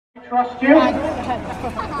Trust you?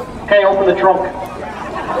 Okay, open the trunk.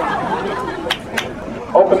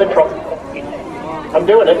 Open the trunk. I'm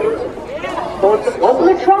doing it. Open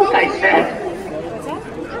the trunk, I said.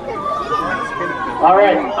 All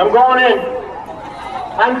right, I'm going in.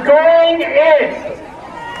 I'm going in.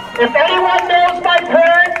 If anyone knows my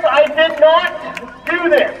parents, I did not do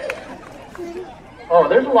this. Oh,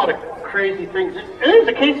 there's a lot of crazy things. It is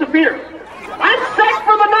a case of beer. I'm set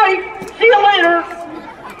for the night. See you later.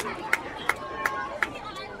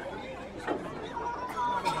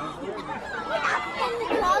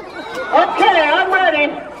 Okay, I'm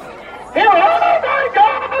ready. Here, oh my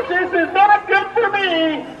gosh, this is not good for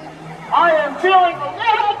me. I am feeling a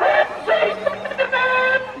little bit seasick.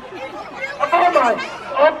 Oh my,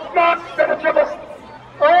 oh not good.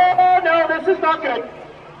 Oh no, this is not good.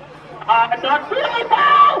 I'm not feeling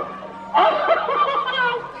well. Oh,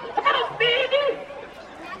 help me.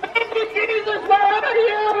 Thank you, Jesus, where are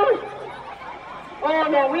you? Oh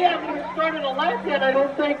no, we haven't even started a lap yet, I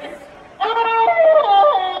don't think.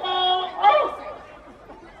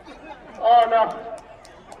 Oh no.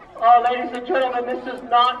 Oh, ladies and gentlemen, this is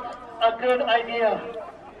not a good idea.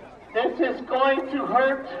 This is going to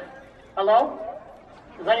hurt. Hello?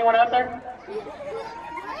 Is anyone out there?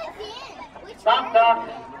 Knock, knock.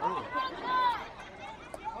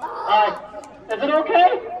 Is it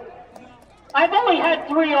okay? I've only had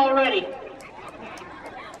 3 already.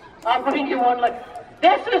 I'll bring you one.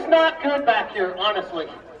 This is not good back here, honestly.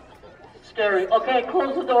 Scary. Okay,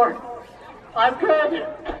 close the door. I'm good.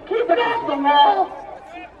 Keep it off the wall.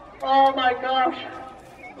 Oh my gosh.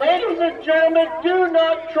 Ladies and gentlemen, do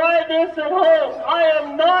not try this at home. I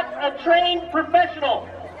am not a trained professional.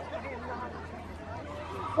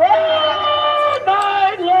 Oh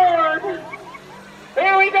my Lord.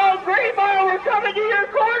 Here we go, Greenbar. We're coming to your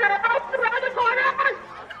corner. Up around the corner.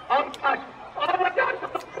 Oh gosh. Oh my gosh.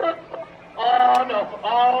 Oh no.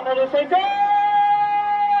 Oh, this ain't good.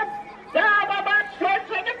 Now my back starts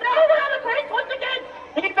taking over on the brakes once again.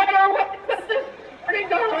 He better win this.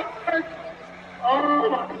 Oh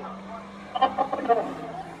my.